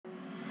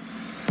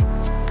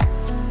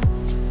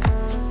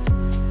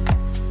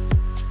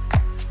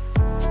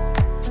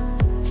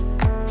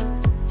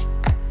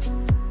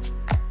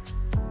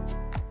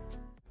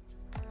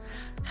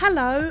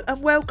Hello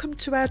and welcome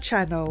to our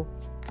channel.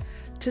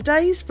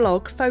 Today's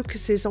vlog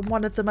focuses on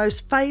one of the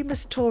most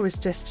famous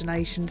tourist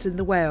destinations in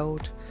the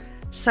world,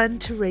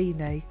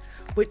 Santorini,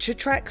 which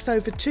attracts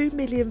over 2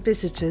 million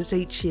visitors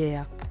each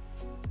year.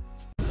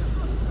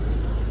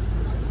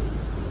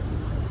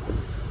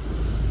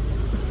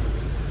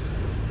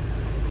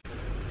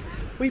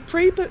 We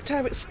pre-booked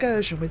our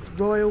excursion with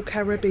Royal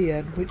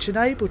Caribbean, which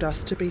enabled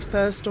us to be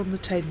first on the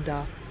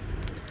tender.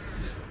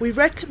 We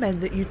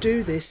recommend that you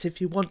do this if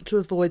you want to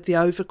avoid the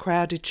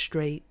overcrowded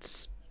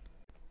streets.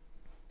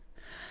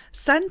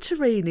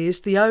 Santorini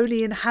is the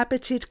only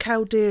inhabited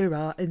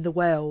caldera in the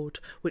world,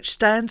 which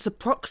stands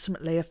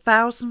approximately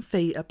 1,000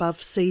 feet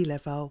above sea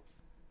level.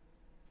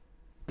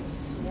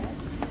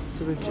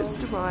 So we've just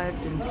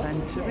arrived in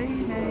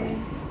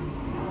Santorini.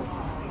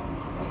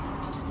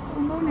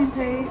 Good morning,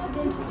 Pete.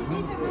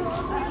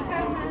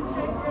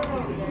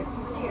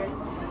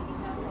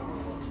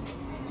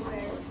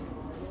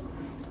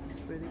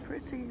 It's really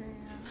pretty here.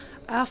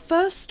 Our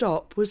first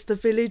stop was the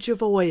village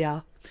of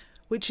Oya,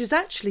 which is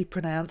actually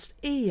pronounced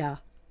Iya.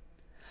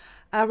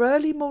 Our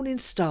early morning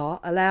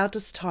start allowed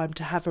us time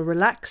to have a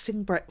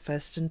relaxing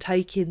breakfast and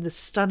take in the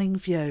stunning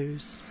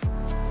views.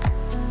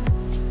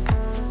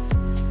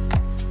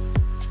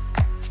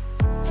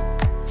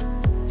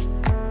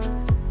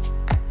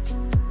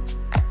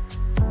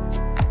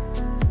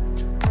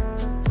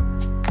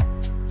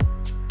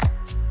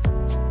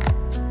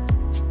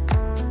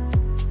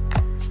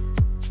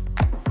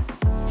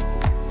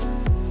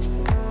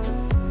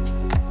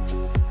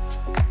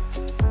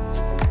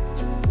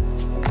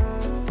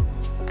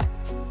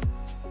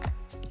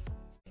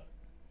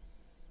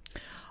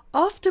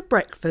 After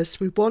breakfast,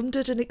 we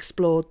wandered and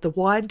explored the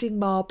winding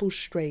marble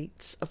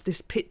streets of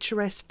this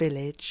picturesque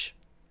village.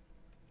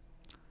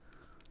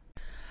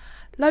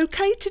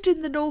 Located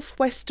in the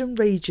northwestern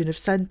region of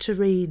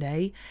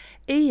Santorini,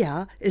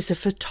 Iya is a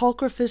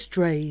photographer's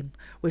dream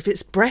with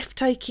its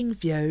breathtaking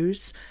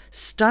views,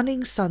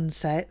 stunning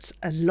sunsets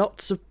and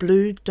lots of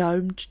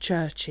blue-domed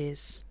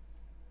churches.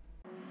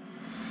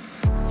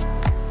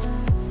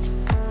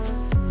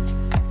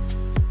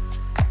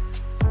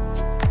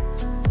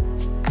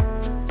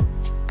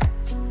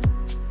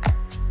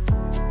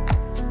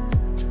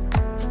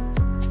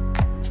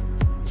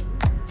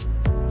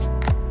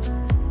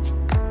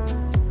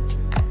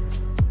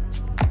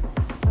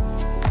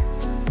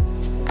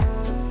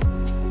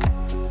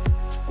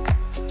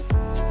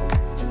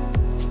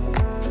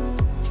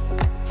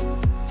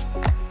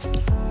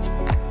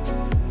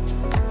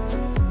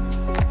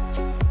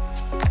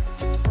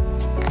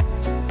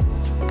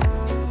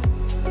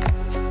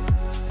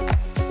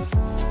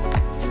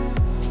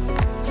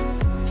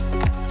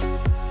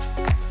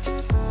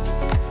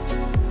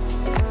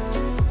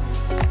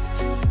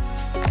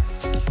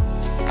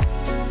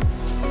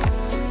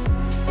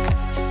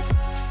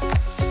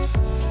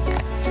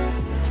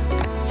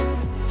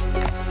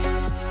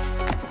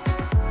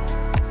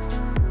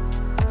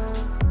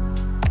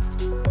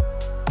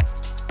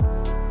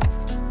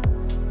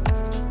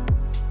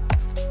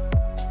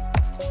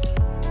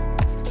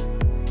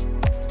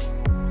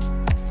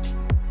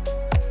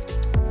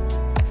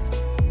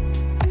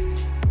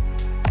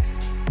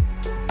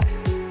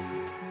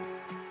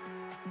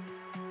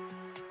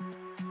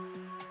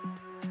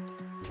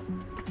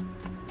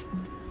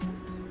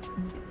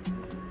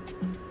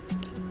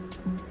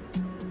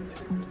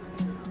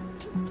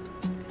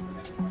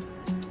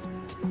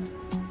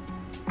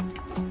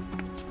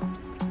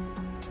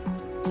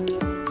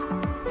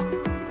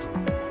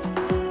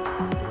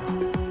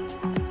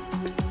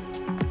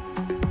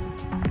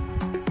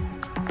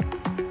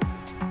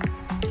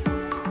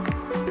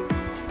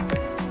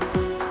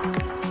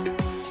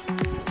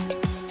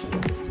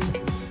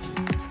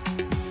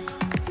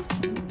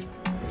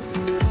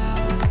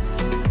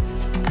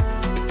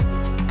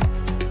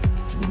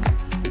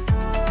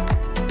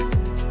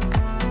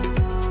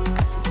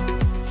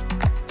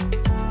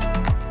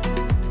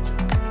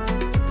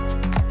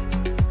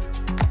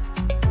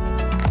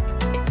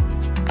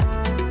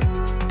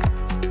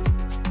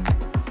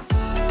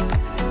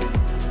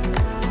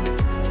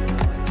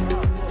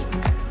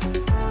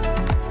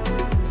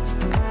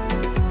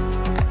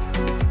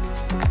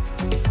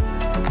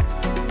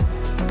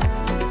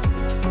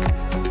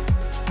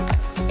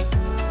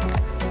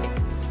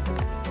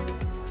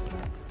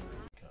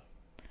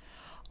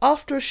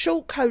 After a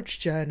short coach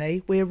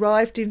journey, we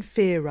arrived in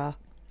Fira,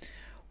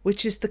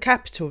 which is the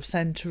capital of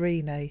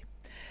Santorini.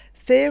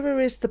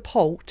 Thera is the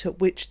port at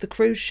which the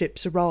cruise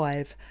ships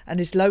arrive and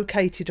is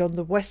located on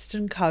the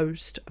western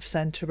coast of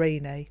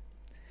Santorini.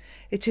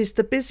 It is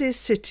the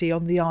busiest city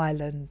on the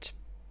island.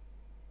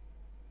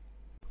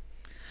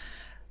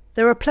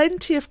 There are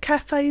plenty of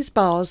cafes,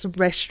 bars and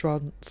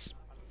restaurants.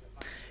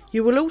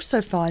 You will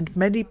also find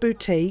many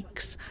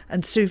boutiques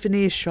and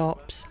souvenir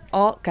shops,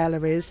 art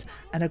galleries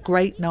and a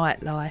great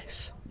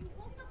nightlife.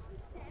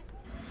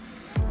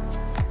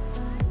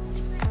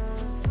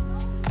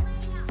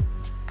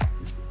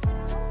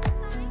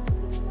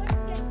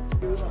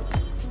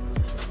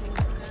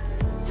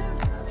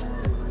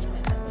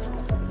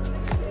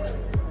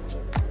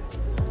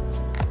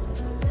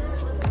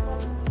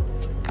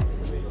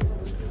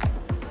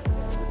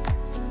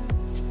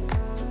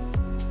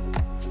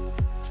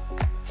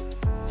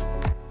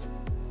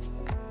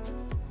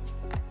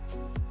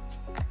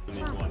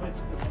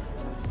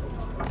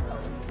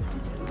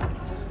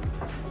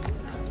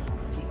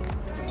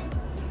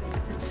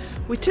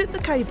 We took the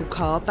cable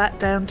car back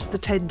down to the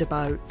tender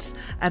boats,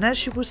 and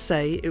as you will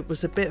see, it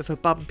was a bit of a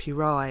bumpy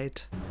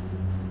ride.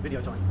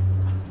 Video time.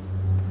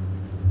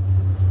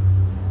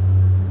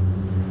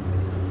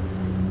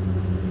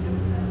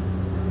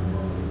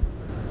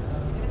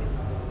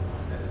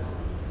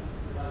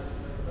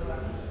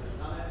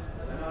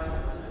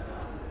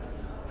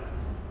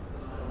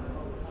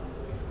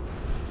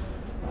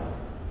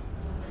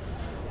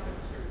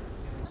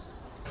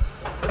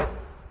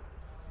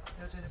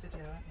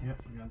 Yep,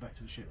 we're going back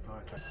to the ship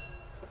via cable.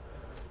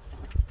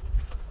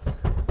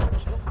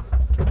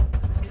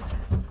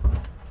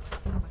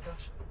 Oh my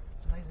gosh,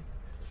 it's amazing.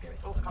 It's scary.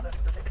 Oh, I can't do it.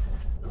 That's it.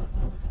 Oh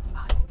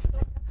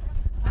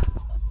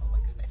my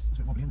goodness. It's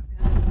a bit wobbly, isn't it?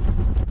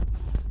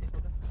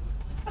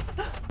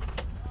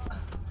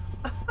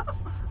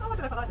 Oh, I don't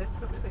know if I like this.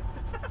 We'll see.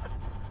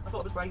 I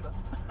thought it was braver.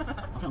 I think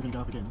I'm going to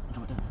go up again and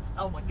come back down.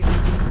 Oh my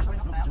goodness. Showing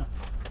up Oh, now. yeah.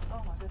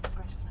 Oh my goodness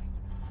gracious me.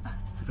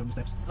 You film the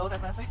steps. Lord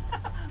have mercy.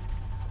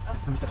 How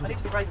many steps I was need it?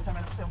 to be brave and turn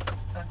around and film.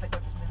 Take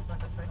photos from the inside.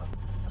 That's very hard.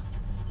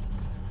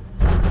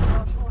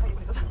 Oh, I hate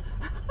when it does.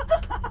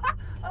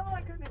 Oh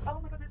my goodness. Oh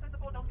my goodness. There's the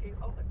poor donkeys.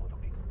 Oh, the poor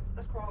donkeys.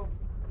 That's cruel.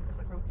 That's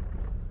so cruel.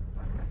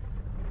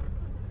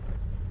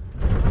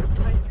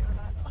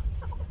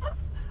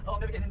 Oh, I'm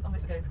never getting in on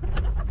this again.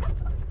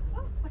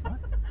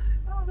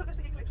 Oh, look, there's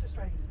the eclipse of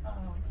strays.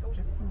 Oh,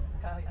 gorgeous.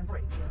 Okay, and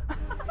breathe.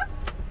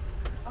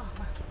 Oh,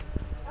 wow.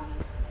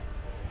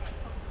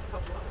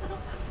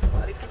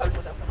 I need to compose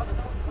myself.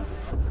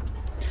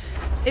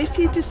 If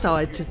you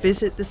decide to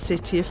visit the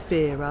city of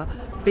Fira,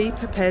 be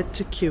prepared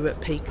to queue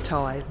at peak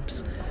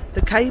times.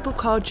 The cable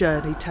car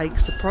journey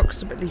takes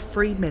approximately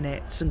 3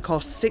 minutes and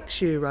costs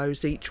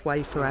 €6 each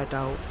way for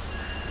adults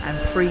and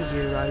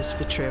 €3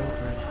 for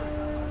children.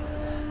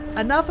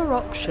 Another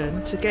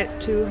option to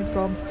get to and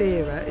from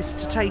Thera is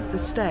to take the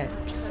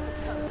steps.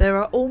 There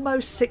are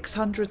almost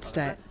 600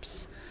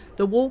 steps.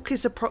 The walk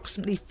is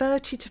approximately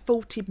 30 to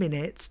 40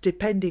 minutes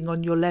depending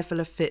on your level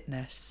of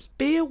fitness.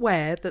 Be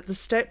aware that the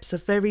steps are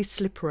very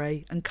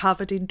slippery and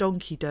covered in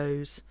donkey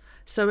doos,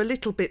 so a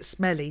little bit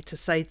smelly to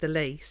say the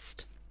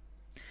least.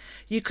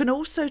 You can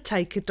also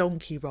take a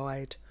donkey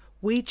ride.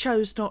 We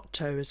chose not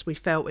to as we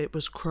felt it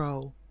was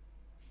cruel.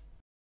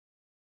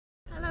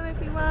 Hello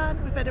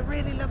everyone, we've had a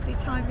really lovely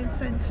time in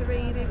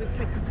Santorini. We've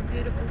taken some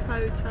beautiful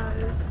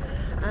photos,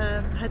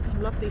 had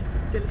some lovely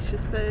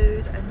delicious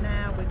food, and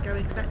now we're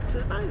going back to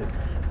the boat.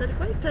 Had a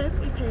great day, haven't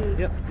we, Pete?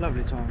 Yep,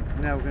 lovely time.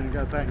 Now we're going to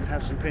go back and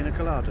have some pina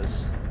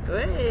coladas.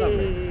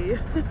 Hey.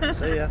 Lovely.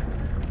 See ya.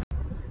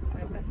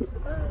 Going back to the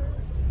boat.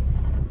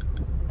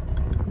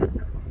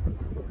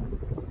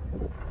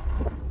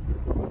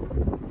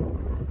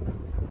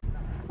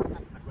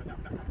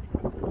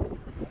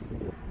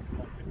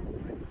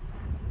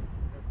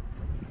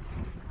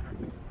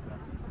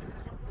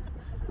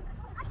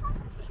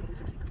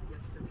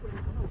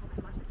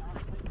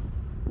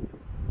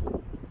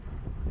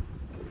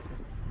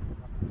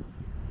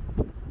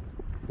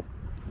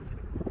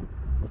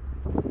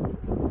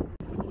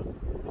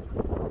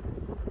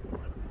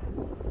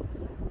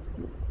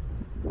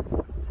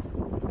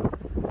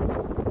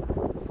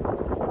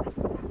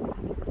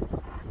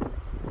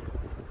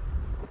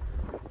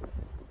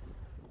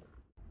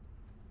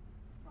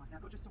 Now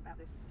I've got to just sort out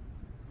this.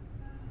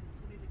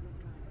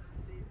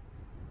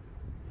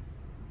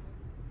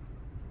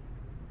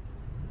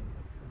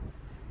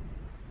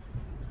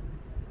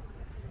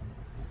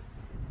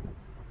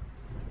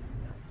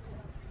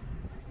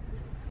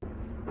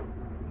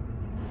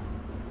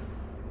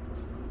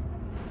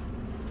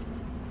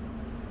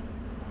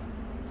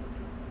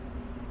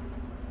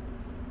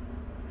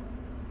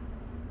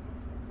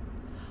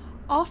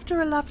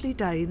 After a lovely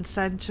day in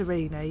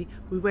Santorini,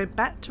 we went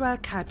back to our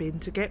cabin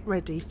to get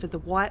ready for the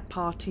white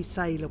party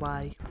sail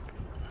away.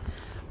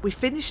 We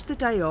finished the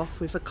day off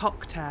with a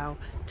cocktail,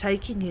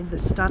 taking in the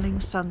stunning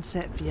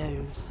sunset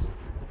views.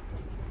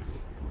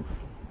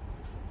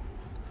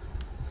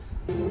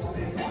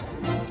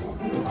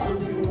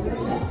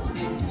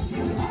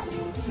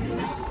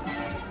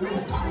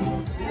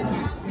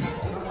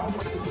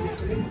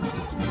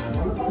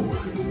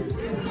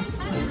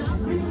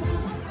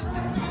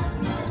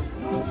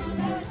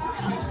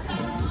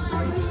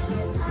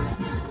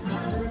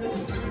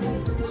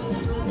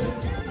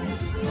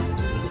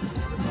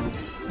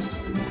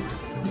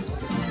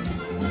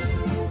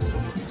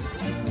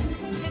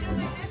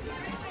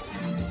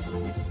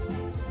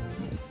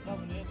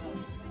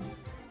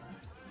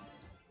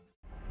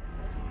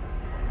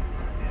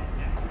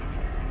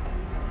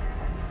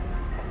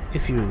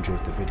 If you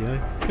enjoyed the video,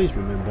 please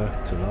remember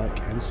to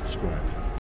like and subscribe.